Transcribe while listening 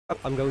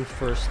I'm going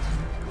first.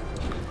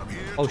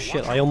 Oh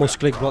shit, I almost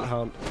clicked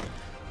Bloodhound.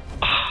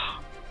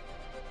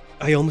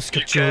 I almost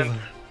got Jova.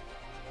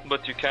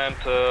 But you can't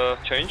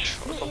change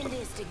or something?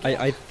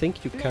 I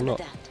think you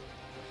cannot.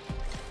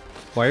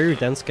 Why are you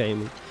dance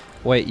gaming?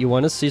 Wait, you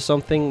wanna see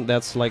something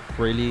that's like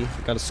really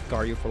gonna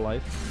scar you for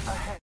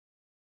life?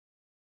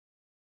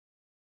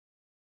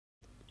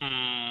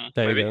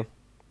 There maybe. you go.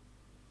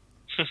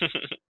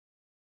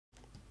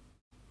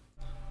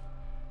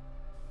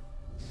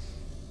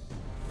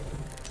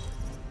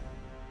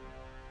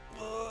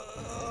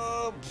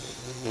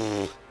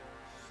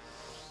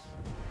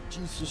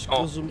 Jesus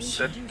Christ.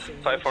 That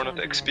 500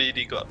 XP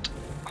he got.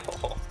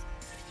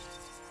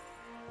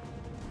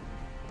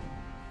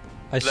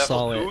 I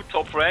saw Level 2, it.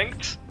 top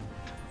ranked.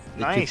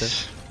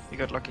 Nice. You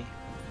got lucky.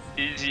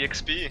 Easy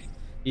XP.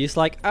 He's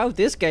like, oh,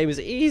 this game is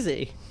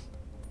easy.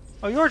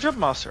 Oh, you're a jump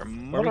master.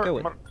 Where are we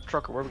going?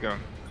 Trucker, where are we going?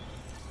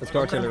 Let's go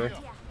artillery.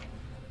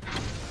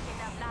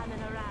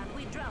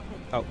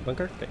 Oh,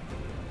 bunker?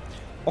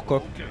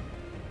 Okay. Okay.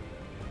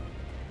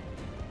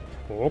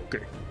 Okay.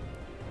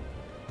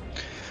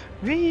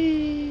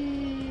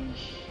 Wee.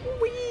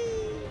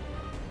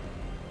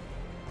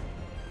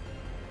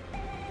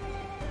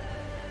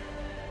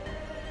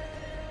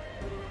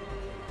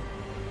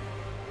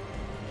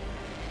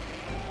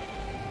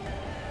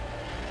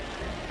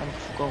 I'm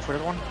going for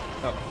that one.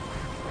 Oh,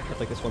 I'll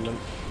take this one then.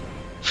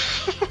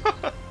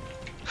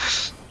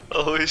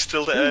 Oh, he's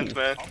still the end,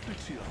 man.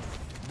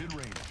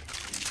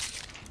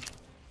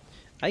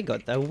 I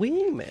got the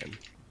wingman.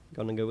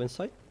 Gonna go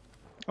inside?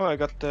 Oh, I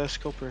got the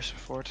skill piercer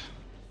for it.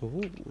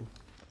 Ooh.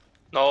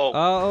 No.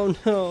 Oh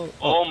no.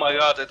 Oh my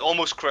god, it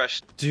almost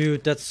crashed.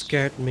 Dude, that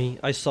scared me.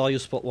 I saw you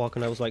spot walk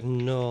and I was like,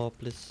 no,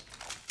 please.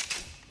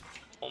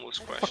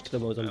 Almost crashed. Fuck the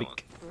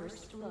Mozambique.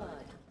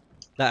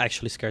 That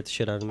actually scared the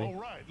shit out of me.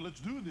 Alright, let's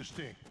do this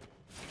thing.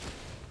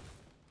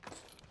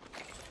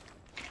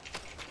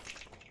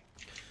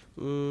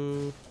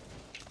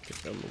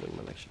 Get down the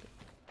wingman actually.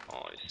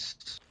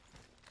 Nice.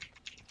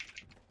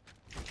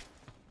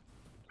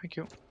 Thank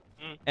you.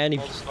 Any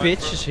all the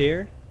bitches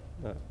here?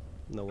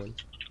 No one.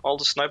 All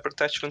the sniper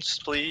attachments,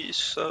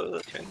 please.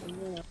 Okay.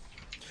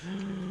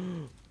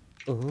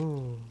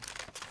 Oh.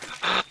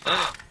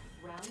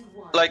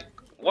 Like,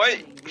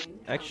 why?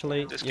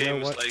 Actually, This you know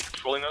game is what? like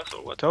trolling us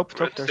or what? Top,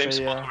 We're at the there's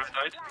same a, spot where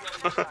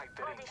I died.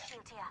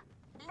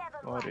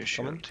 What is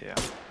Coming. shoot? Yeah.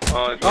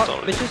 Oh, I got Oh,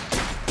 already. bitches!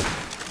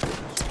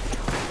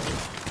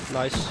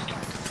 Nice.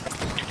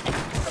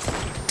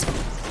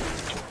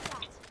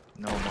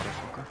 No,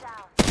 motherfucker.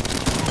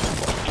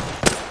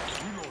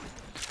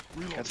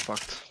 Get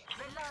fucked.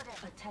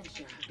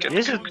 Get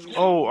Is it?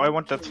 Oh, I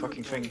want that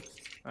fucking thing.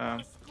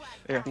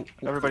 Here,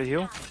 everybody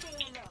heal.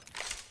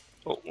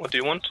 Oh, what do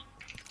you want?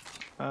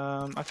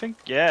 I think,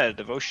 yeah,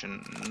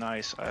 devotion.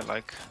 Nice, I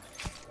like.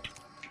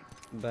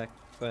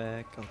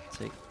 Backpack, I'll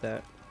take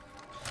that.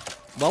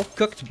 Well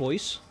cooked,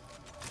 boys.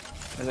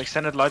 There's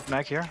extended light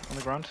mag here on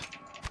the ground.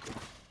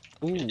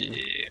 Ooh,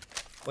 Yeah.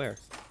 where?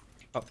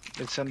 Oh,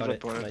 It's ended got up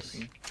it. where Nice.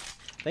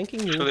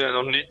 Thanking you. Actually, I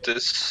don't need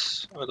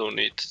this. I don't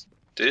need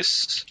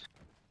this.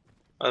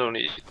 I don't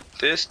need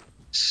this.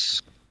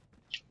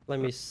 Let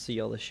me see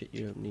all the shit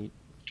you don't need.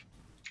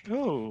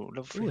 Oh,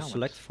 level 3 Ooh, helmet.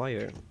 select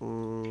fire.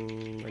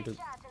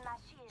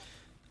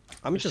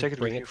 I'm Just just take it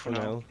bring with it you for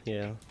for now. now.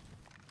 Yeah,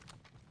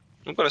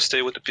 I'm gonna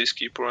stay with the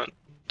Peacekeeper and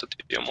the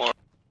DMR.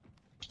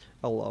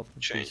 I love the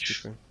Change.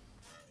 Peacekeeper.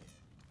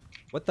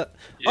 What the?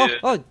 Yeah.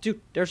 Oh,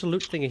 dude, there's a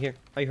loot thingy here.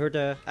 I heard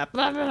a.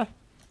 Blah, blah.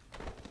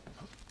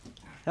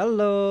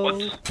 Hello.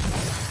 What?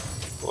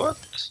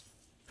 What?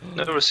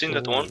 Never seen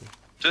that one.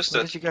 Just What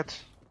that. did you get?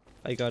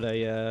 I got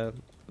a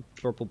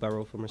purple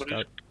barrel from a What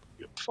scout.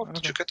 Fuck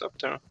did you get up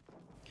there?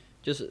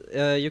 Just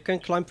you can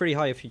climb pretty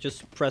high if you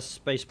just press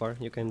spacebar.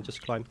 You can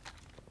just climb.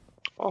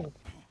 Oh,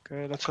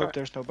 Okay, let's Okay. hope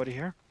there's nobody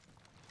here.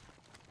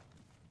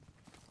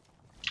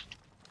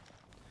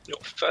 yo,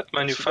 fat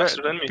man, you So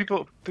faster there- than me.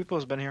 People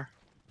has been here.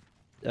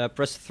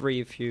 Press 3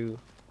 if you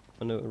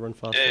wanna run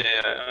faster.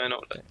 Yeah, I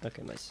know that.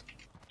 Okay, nice.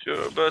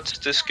 Sure, but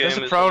this game There's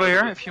a is prowler little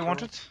here bit if you cool.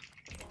 want it.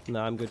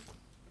 No, I'm good.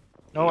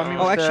 No, I mean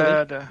Oh, with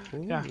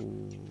actually. yeah.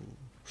 Ooh.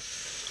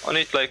 I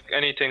need like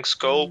anything,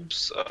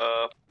 scopes,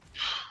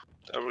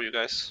 whatever you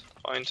guys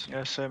find.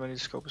 Yeah, same. I need a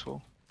scope as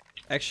well.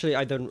 Actually,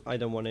 I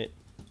don't want it.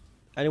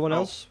 Anyone Oh.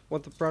 else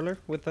want the prowler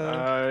with the?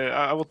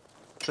 I will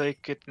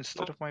take it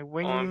instead of my Oh,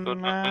 I'm good.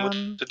 I'm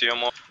wingman. with the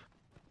DMR.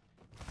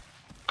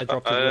 I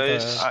dropped it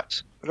with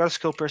I got a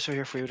skill piercer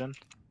here for you then.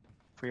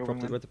 For your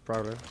dropped it wingman. with the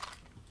prowler.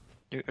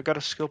 I got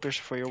a skill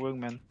piercer for your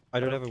wingman. I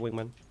don't have a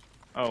wingman.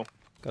 Oh.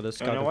 Got a know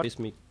scout and what?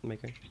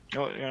 peacemaker.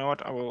 You know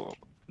what? I will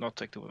not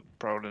take the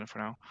prowler then for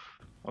now.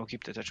 I'll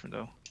keep the attachment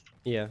though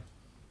Yeah.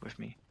 with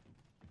me.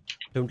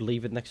 Don't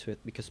leave it next to it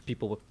because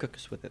people will cook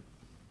us with it.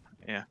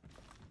 Yeah.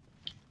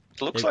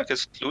 It looks Hey. like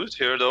it's looted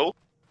here though.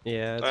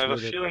 Yeah. It's I have a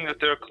looted. feeling that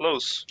they're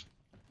close.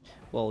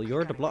 Well,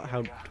 you're the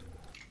Bloodhound.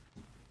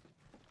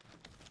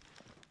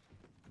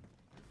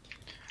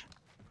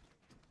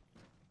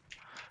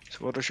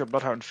 So what does your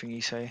bloodhound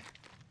thingy say?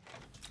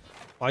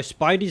 My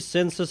spidey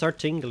senses are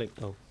tingling.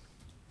 Oh.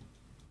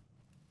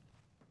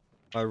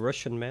 Are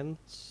Russian man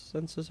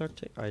sensors are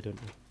I don't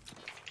know.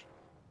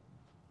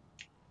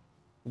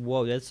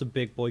 Whoa, that's a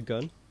big boy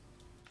gun.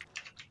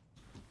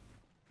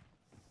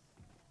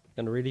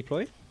 Gonna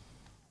redeploy?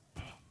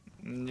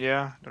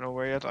 Yeah, don't know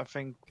where yet. I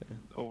think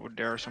over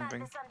there or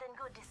something.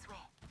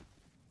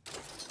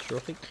 Sure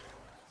thing.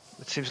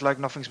 It seems like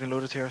nothing's been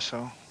loaded here,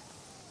 so.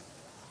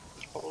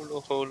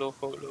 Holo, holo,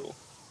 holo.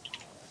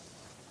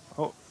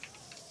 Oh,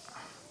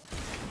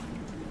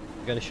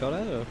 You got a shot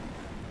at it or?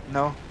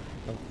 no.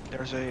 Oh.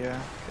 There's a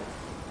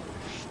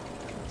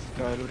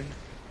guy looting.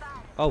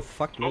 Oh,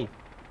 fuck me.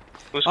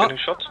 Who's Oh. getting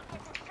shot?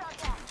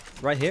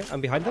 Right here,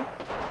 I'm behind them.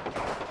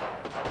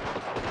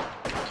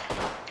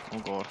 Oh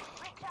god.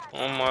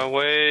 On my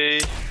way.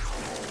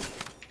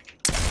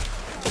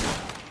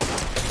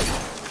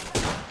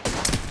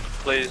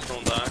 Please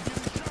don't die.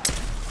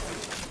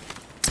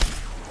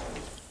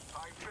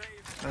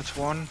 That's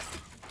one.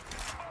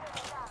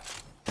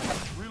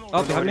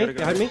 Oh, behind me,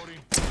 behind me.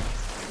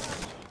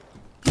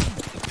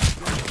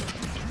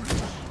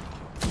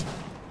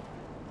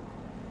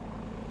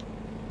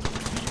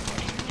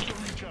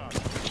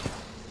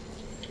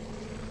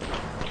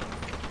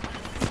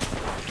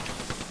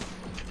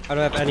 I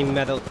don't have any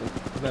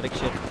medic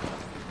shit.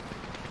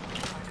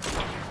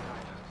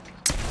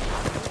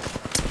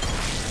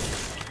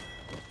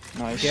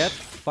 Nice. Get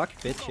fuck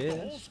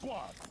bitches.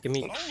 Give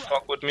me,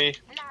 Fuck with me.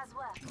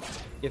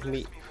 give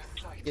me,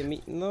 give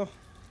me. No.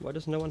 Why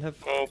does no one have?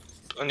 Oh,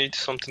 I need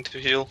something to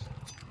heal.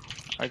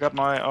 I got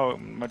my. Oh,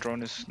 my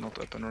drone is not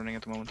up and running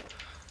at the moment.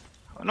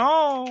 Oh,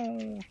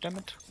 no! Damn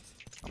it.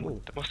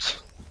 Ooh.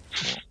 What?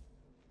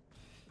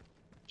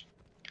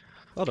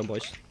 Well done,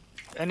 boys.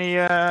 Any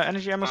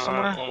energy ammo I'm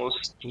somewhere?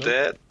 almost Nope.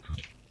 dead.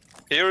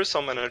 Here is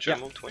some energy Yeah.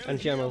 ammo. 20.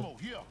 And ammo.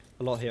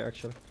 A lot here,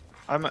 actually.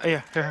 I'm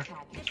yeah here.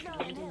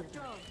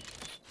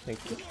 Thank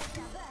you.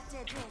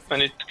 I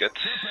need to get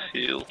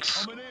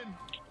healed.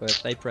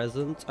 Birthday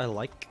present, I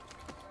like.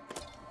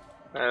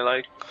 I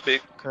like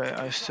big. Okay,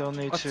 I still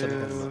need What's to.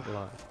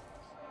 alive?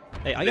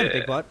 Hey, I got a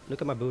big butt.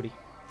 Look at my booty.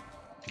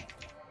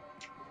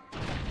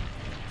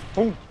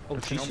 Oh, Oh,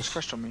 that thing almost Jesus.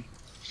 crashed on me.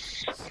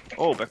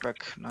 Oh,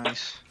 backpack,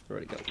 nice.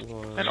 Already got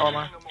one. And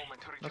armor.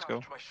 Let's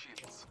go.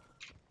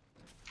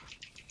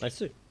 Nice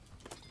too.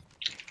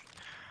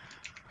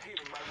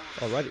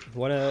 Alrighty,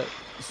 wanna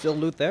still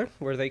loot there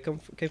where they came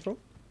from?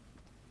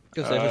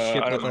 Because there's a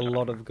ship I with a don't-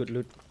 lot of good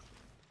loot.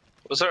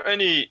 Was there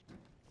any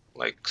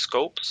like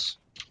scopes?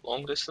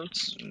 Long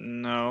distance?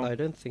 No, I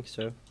don't think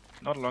so.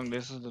 not long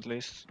distance at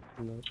least.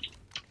 No.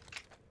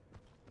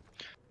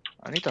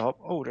 I need to hop.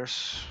 Oh,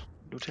 there's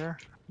loot here.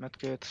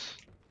 Medkit.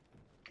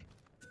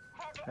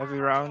 Heavy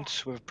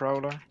rounds with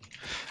prowler.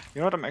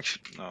 You know what? I'm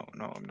actually no,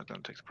 I'm not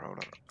gonna take the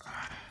prowler.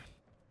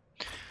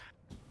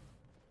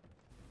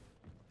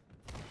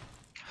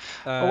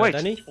 Oh, wait.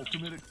 Danny?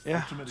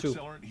 Yeah. Two.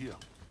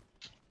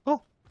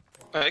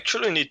 I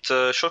actually need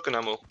shotgun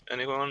ammo.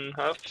 Anyone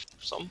have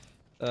some?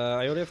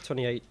 I only have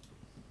 28.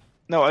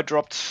 No, I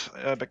dropped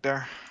back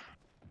there.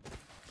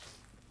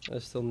 I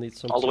still need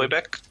some. All the way too.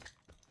 back?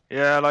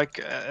 Yeah, like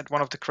at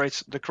one of the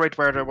crates. The crate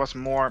where there was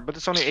more, but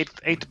it's only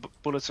eight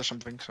bullets or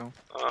something. So.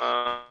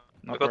 I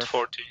Not got worth.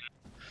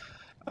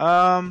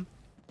 14.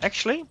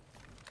 Actually,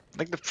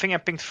 like the thing I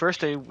pinged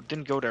first, they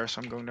didn't go there,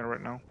 so I'm going there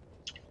right now.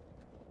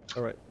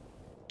 Alright,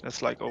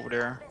 That's like over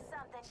there.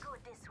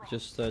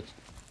 just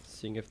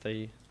seeing if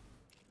they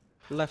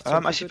left. I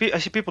something see good. I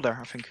see people there.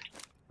 I think.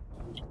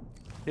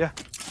 Yeah.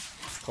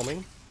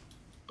 Coming.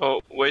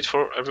 Oh, wait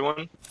for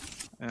everyone.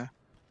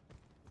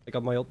 I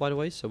got my ult by the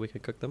way, so we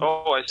can cook them.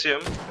 Oh, I see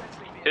him.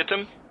 Hit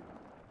him.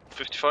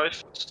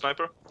 55,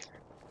 sniper.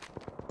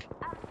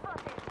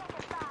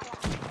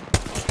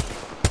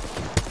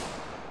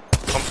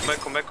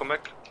 Come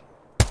back.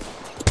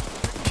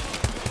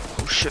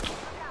 Oh shit.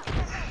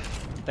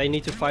 They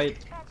need to fight.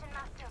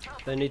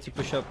 They need to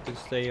push up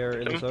because they are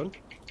in the zone.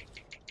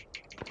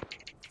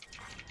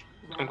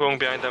 I'm going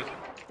behind them.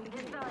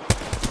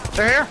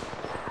 They're here.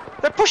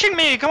 They're pushing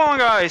me. Come on,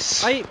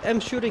 guys. I am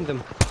shooting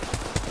them.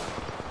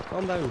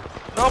 Calm down.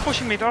 They're all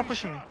pushing me. They're all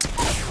pushing me.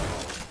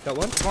 Got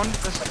one. One.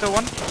 There's still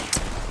one.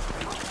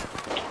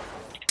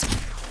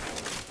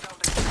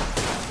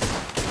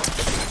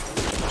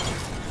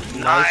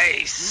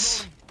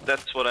 Nice.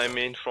 That's what I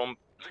mean from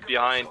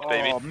behind,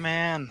 baby. Oh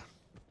man.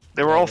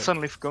 They were all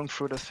suddenly going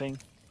through the thing.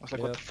 I was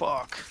like, what Yeah. the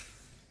fuck?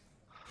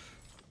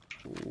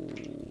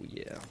 Ooh,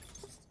 yeah.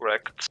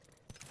 Wrecked.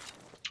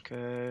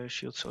 Okay,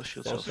 shield cell.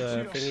 There's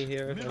a thingy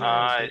here.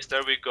 Nice,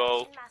 there we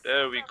go.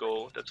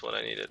 That's what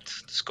I needed.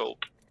 The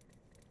scope.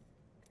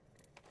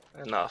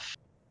 Enough.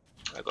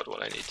 I got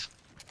what I need.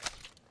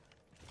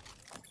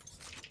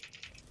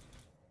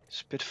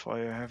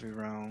 Spitfire heavy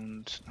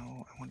round.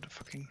 No, I want the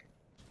fucking.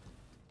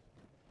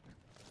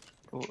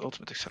 Oh,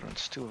 ultimate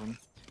accelerants, two of them.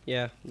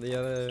 Yeah, the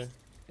other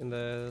in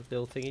the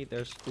little thingy.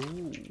 There's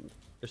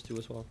there's two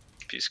as well.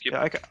 Peacekeeper.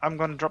 Yeah, I'm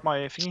gonna drop my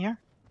thingy here.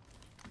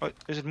 Oh,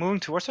 is it moving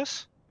towards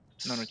us?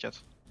 No, not yet.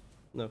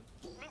 No.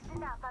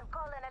 Listen up, I'm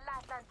calling a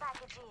Lifeline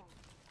package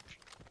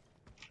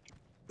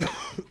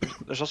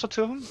in. There's also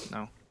two of them?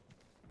 No.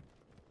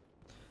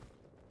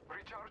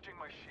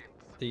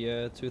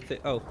 The two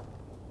oh.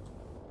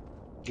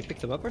 You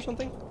picked him up or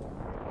something?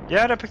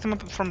 Yeah, I picked him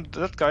up from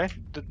that guy.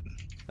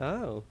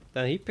 Oh,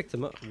 then he picked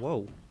him up.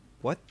 Whoa.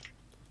 What?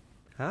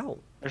 How?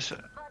 There's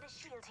Body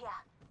shield here.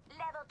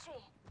 Level 3.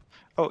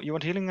 oh, you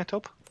want healing at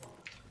top?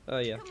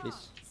 Yeah,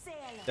 please.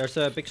 There's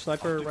a big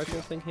sniper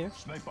rifle thing here.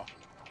 Sniper.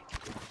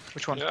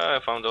 Which one? Yeah, I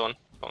found one.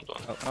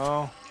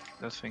 Oh,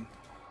 that thing.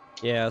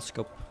 Yeah,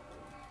 scope.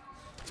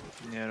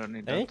 Yeah, I don't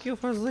need that. Thank you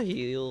for the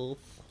heal.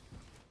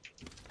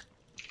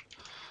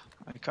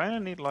 I kinda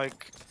need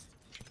like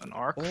an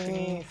arc Oh,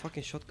 thingy.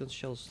 fucking shotgun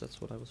shells.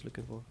 That's what I was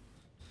looking for.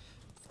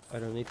 I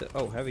don't need that.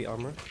 Oh, heavy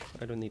armor.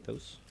 I don't need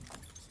those.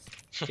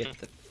 Get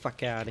the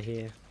fuck out of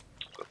here.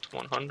 Got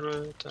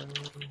 100 and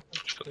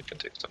actually I can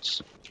take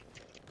this.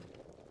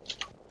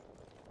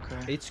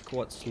 Okay. 8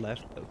 squads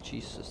left. Oh,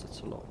 Jesus, that's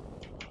a lot.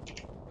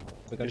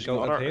 We're gonna There's go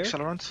another up here.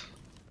 accelerant.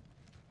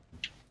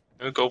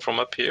 Can we go from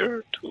up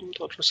here to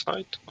the other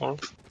side? Or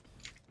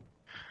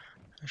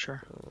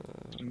Sure.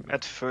 I'm at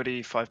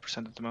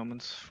 35% at the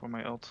moment for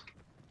my ult.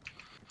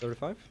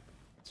 35?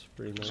 That's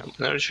pretty nice. some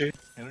energy?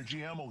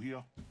 Energy ammo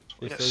here.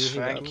 You still Yes,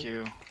 using that thank ammo?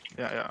 you.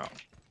 Yeah.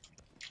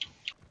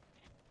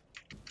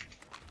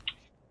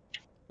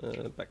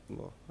 Back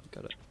more. I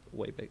got a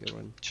way bigger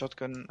one.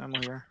 Shotgun ammo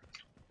here.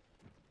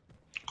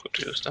 Could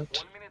use that.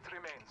 1 minute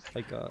remains.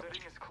 I got The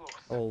ring is close.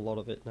 a lot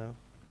of it now.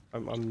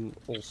 I'm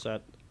all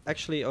set.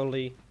 Actually,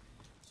 only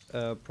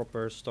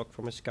proper stock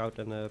for my scout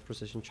and a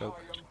precision choke.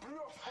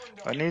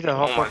 I need a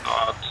Oh my hopper.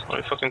 god, are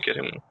you fucking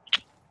kidding me?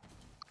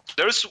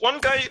 There's one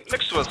guy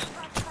next to us!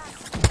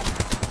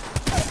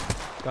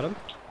 Got him.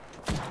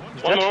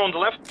 One more on the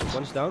left.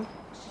 One's down.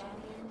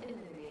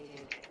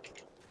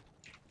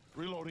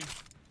 Reloading.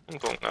 I'm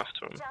going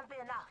after him.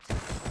 Jumping out.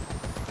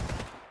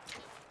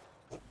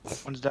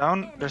 One's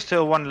down. There's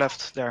still one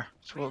left there.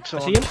 So, I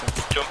see him.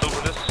 Jumped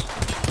over this.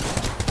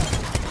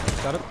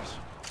 Got him.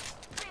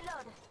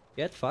 Reload.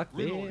 Get fucked,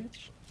 Reloading.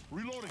 bitch.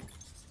 Reloading.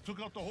 Took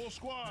out the whole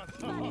squad.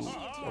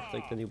 I'll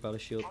take the new battle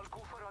shield. I'll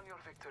go for on your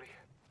victory.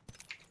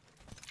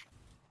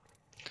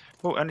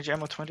 Oh, energy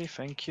ammo 20.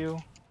 Thank you.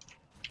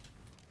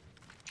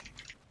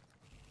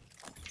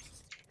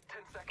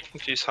 10 seconds. I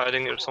think he's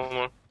hiding here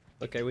somewhere.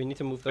 Okay, we need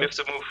to move We there. have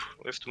to move.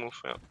 We have to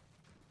move, yeah.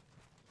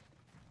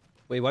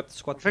 We wiped the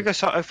squad. I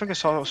think I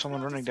saw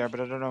someone running there, but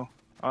I don't know.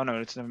 Oh no,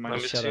 it's never mind.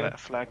 Let me It's see.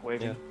 flag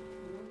waving. Yeah.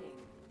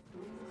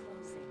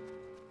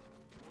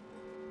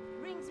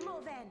 Rings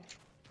moving.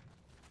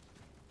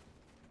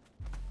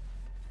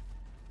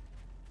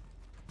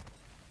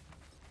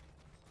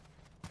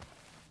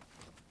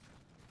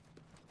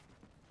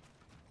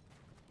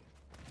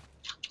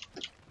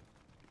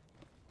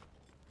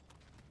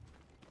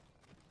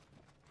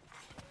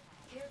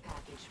 Care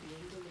package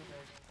being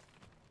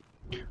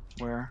delivered.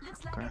 Where?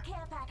 Looks like Okay. a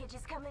care package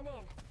is coming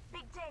in.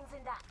 Big things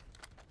in that.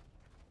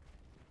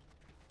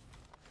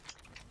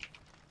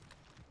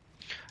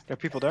 There are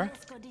people there.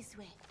 Let's go this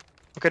way.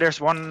 Okay, there's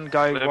one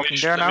guy walking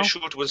there let now. me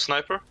shoot with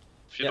sniper.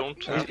 If you Yeah.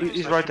 don't.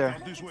 He's right there.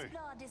 This way.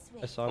 Explore this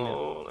way. I saw him. Yeah.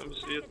 Oh, let me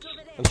see it. Over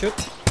there. And shoot.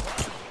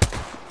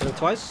 Hit him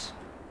twice.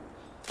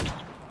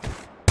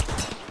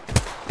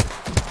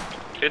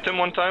 Hit him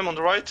one time on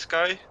the right,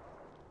 guy.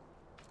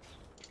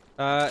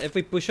 If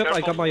we push up,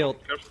 I got my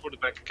ult. Careful for the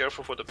back,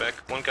 careful for the back.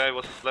 One guy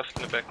was left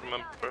in the back,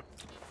 remember?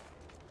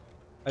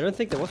 I don't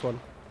think there was one.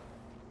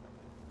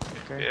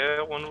 Okay.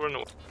 Yeah, one run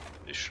away.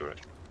 You sure?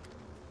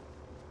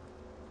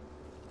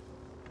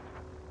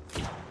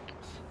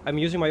 I'm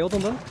using my ult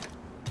on them.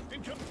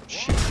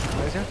 Shit.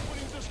 Right here.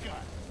 This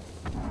guy.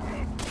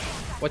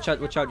 Watch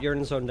out, you're in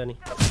the zone, Danny.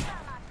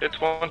 Hit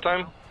one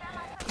time. I'm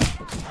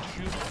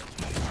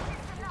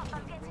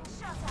getting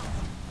shot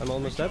at. I'm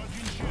almost dead.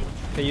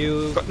 Can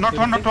you... Knocked do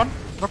one, the knocked one,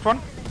 knocked one.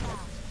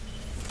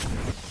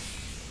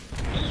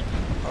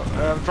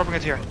 Dropping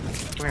it here.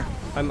 Come here.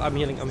 thing? I'm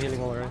healing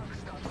already.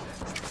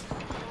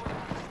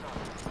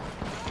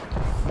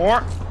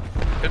 More.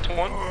 Hit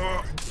one.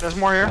 There's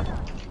more here.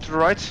 To the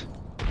right.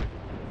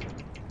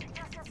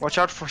 Watch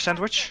out for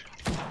sandwich.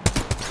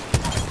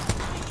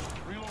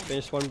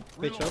 Finished one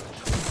bitch up.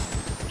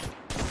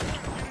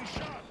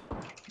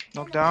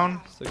 Knocked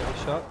down. Still got a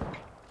shot.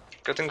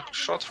 Getting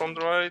shot from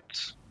the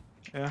right.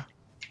 Yeah.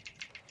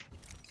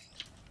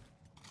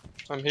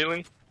 I'm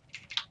healing.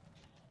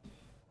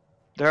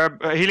 They're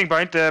healing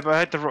behind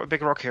the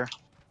big rock here.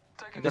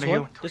 Taking This Gonna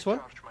one? heal. This one?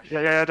 charge,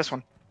 my Yeah, this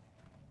one.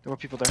 There were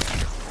people there.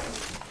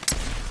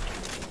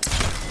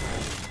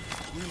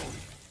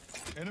 Reloading.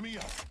 Enemy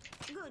out.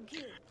 Good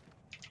kill.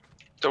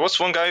 There was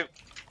one guy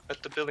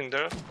at the building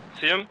there.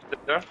 See him?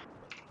 There.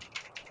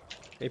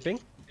 Okay, ping.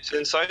 He's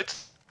inside.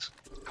 with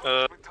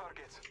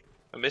targets.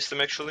 I missed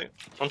him actually.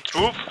 On the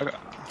roof.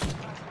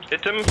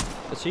 Hit him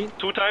Let's see.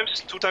 two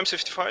times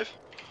 55.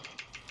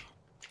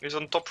 He's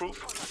on top roof.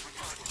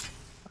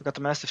 I got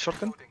the massive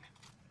shotgun.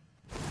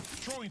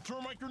 Throwing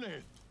thermite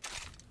grenade.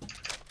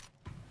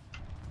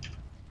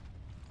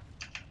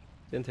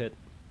 Didn't hit.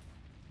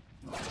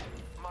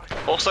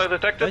 Also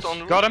detected Nice. on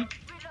the roof. Got him.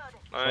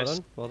 Well Nice.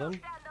 done, well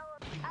done.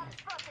 I'm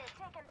spotted.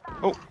 Taken fire.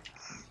 Oh,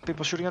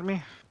 people shooting at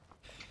me.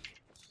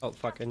 Oh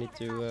fuck, I need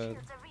to...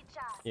 Shields to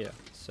recharge. Yeah,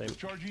 same.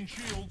 Charging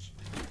shields.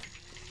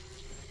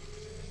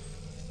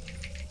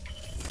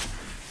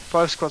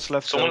 5 squads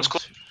left. Someone's so-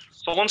 close.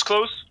 Someone's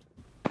close.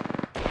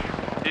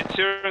 He's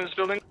here in this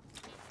building.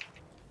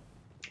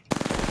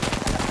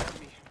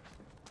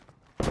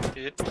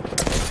 He hit.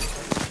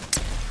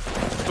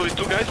 Actually,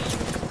 2 guys.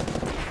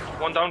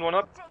 One down, one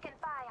up. Taking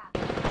fire.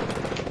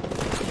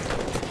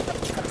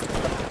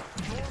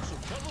 Throwing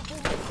some cover for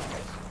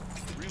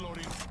me.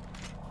 Reloading.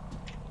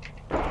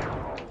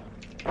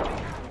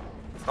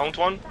 Downed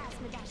one. Give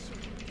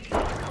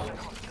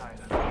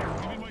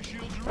me my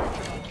shields to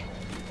recharge.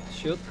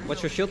 Shield.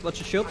 What's your shield? What's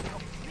your shield?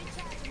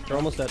 They're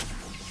almost dead.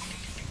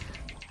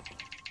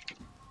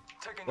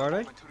 Taking Where are a they?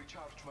 moment to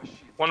recharge my shield.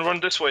 One run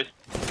this way.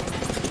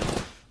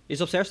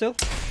 He's upstairs still.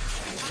 5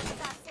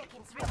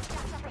 seconds. Ring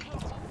shot up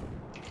ahead.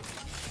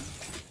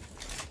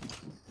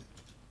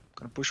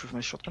 Gonna push with my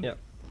shotgun. Yeah.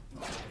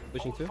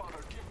 Pushing too. Father,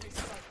 give me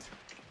sight.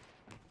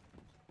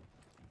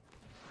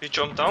 He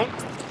jumped down.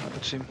 I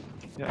could see him.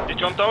 He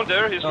jumped down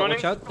there. He's Oh, running.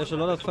 watch out! There's a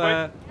lot of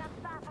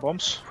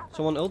Bombs.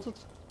 someone ulted.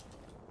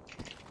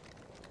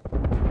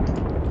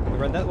 We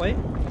ran that way.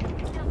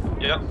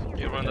 Yeah,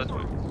 he ran that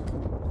way.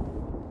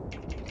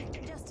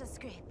 Just a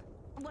scrape.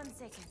 1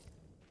 second.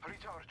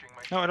 Recharging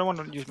my No, I don't want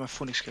to use my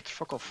Phoenix kit.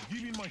 Fuck off.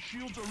 Giving my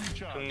shields a You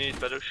recharge. need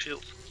better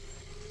shield.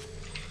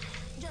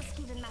 Just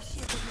giving my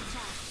shield a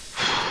recharge.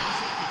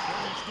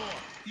 Right next door.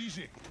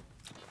 Easy.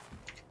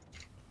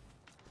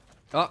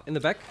 Ah, in the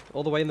back,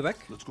 all the way in the back.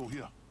 Let's go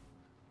here.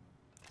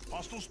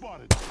 Hostile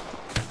spotted.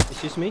 He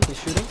sees me. He's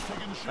shooting.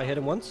 Taking the I shot. hit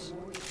him once.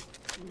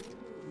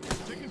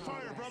 Taking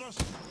fire, brothers.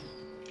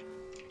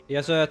 He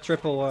has a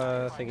triple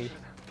thingy. Care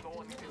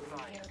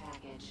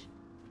package.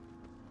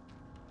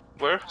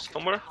 Where?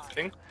 Somewhere? I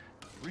think.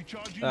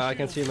 Recharging I can't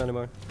shields. see him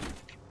anymore.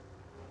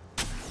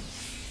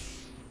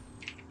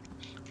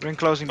 Ring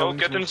closing. Oh, don't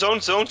get move. in zone.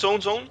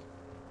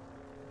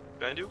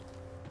 Behind you.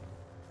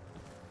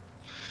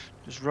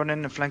 Just run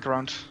in and flank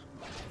around.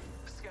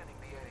 scanning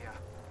the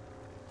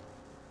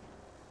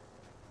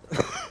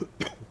area.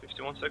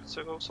 51 seconds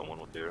ago, someone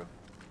was here.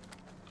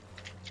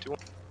 51.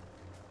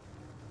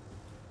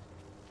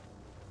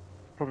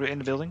 Probably in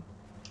the building.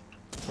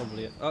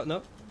 Probably. Oh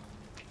no.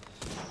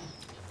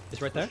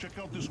 He's right there. Check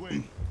out this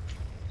way.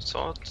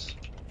 Saw it.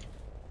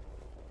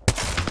 A Check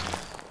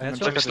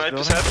headshot. out this Snipe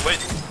his building. head. Wait.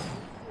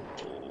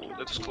 Oh,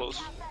 that was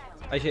close.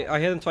 I hit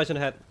him twice in the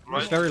head. He's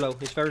Right. very low.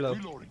 He's very low.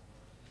 Reloading.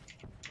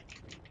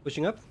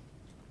 Pushing up.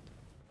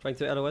 Trying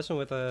to LOS him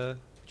with a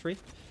tree.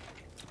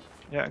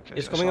 Yeah, okay.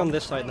 He's I coming saw on him.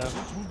 this side now.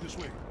 Let's move this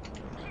way.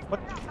 What?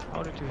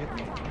 How did you hit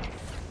me? Just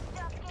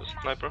giving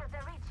my Sniper. shield a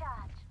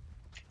recharge.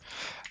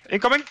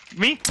 Incoming!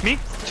 Me!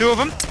 2 of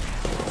them!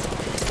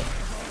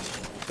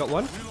 Got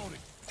one. Reloading.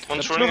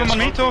 One's 2 running of them on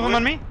me! in 2 of them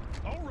on me!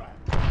 All right.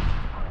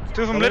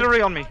 2 of them Coming.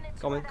 literally on me!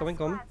 Coming. Squads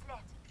left.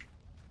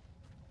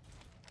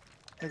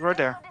 Like right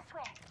there. Go this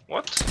way.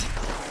 What?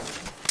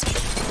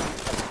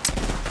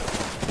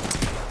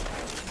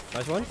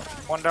 Nice one.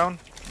 1 down.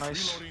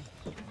 Nice. Reloading.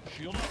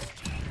 Shield up.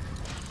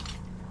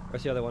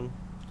 Where's the other one?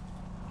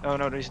 Oh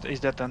no, he's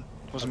dead then.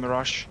 It was a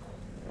mirage.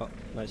 Oh,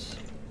 nice.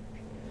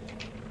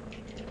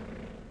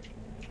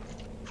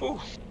 Whew.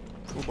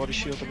 Full body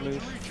shield, I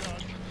believe.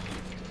 Recharge.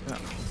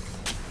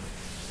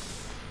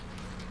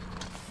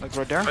 Like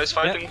right there. Guys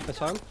fighting. Yeah, that's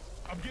fine.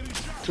 I'm getting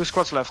shot. 2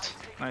 squads left.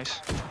 Nice.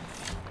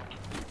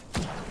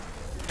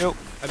 Yo.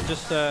 I'm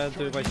just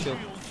doing my shield.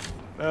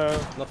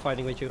 Not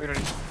fighting with you. Weet er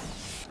niet.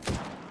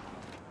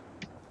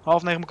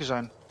 8:30 moet ik er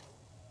zijn.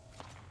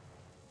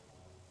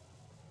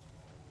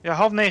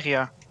 Ja, 8:30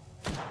 ja.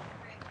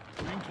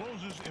 Ring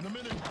closes in a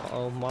minute.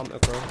 Oh, mom,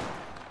 bro.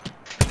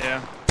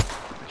 Yeah.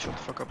 Shut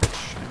the fuck up,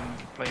 bitch. I'm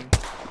playing.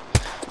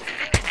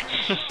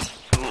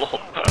 Lol.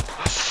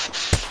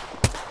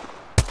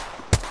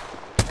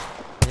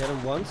 I hit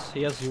him once.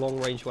 He has long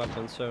range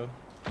weapons, so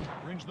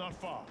Ring's not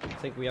far. I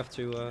think we have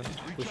to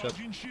push up.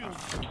 Recharging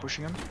shields. I'm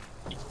pushing him.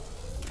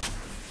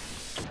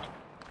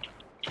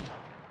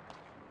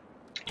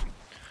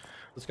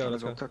 Let's go,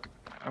 let's go.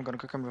 I'm gonna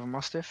cook him with a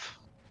mastiff.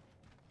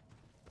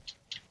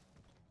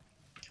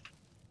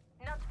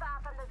 Not far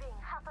from the ring.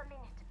 Half a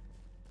minute.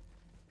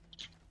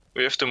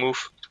 We have to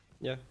move.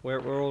 Yeah, we're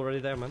already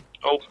there, man.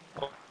 Oh,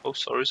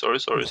 sorry. Thought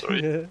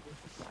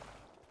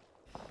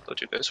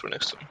you guys were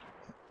next to me.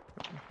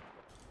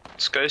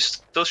 This guy's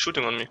still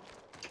shooting on me.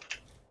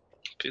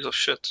 Piece of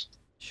shit.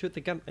 Shoot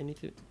the gun. I need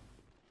to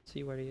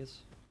see where he is.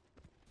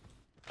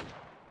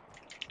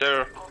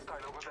 There. Hostile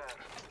over there.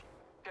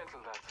 Cancel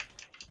that.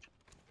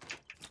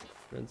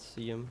 Don't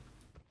see him.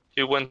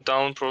 He went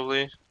down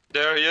probably.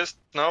 There he is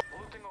now.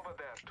 Looting over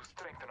there to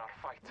strengthen our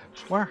fight.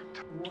 Where?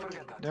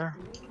 Forget that. There.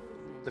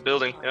 The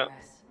building, yeah.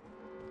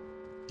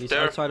 He's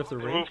There. outside of the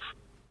ring. Roof.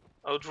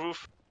 Out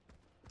roof.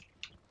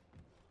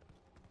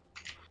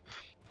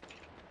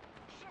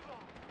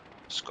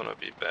 It's gonna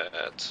be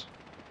bad.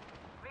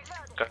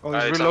 Oh, he's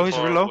Guys, real low, I'm he's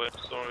far real low. away,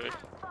 Sorry.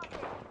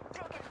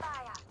 Taking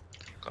fire.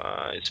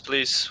 Guys,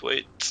 please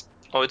wait.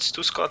 Oh, it's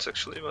 2 squads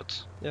actually,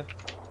 but Yeah.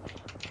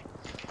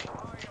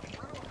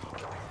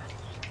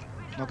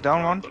 Knock down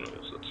I'm one. gonna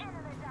use it.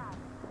 Enemy down.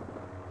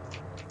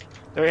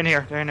 They're in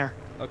here. They're in here.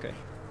 Okay.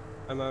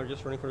 I'm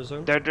just running for the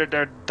zone.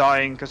 They're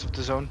dying because of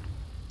the zone.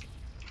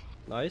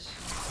 Nice.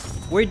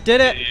 We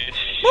did it!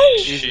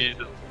 Shit.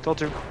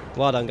 Told you.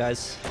 Well done,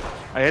 guys.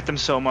 I hit them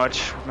so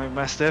much with my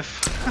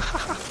Mastiff.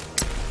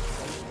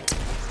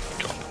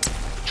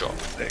 Job.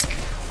 Sick.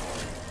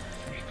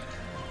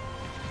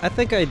 I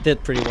think I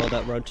did pretty well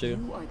that round too.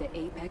 You are the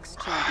Apex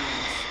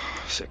champions.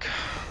 Sick.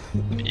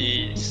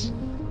 Peace.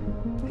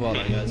 Well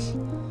done, guys.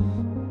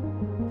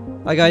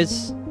 Hi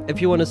guys, if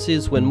you want to see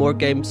us win more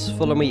games,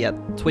 follow me at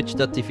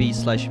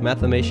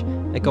twitch.tv/Mathimish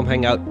and come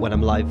hang out when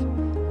I'm live.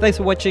 Thanks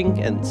for watching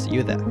and see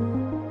you there.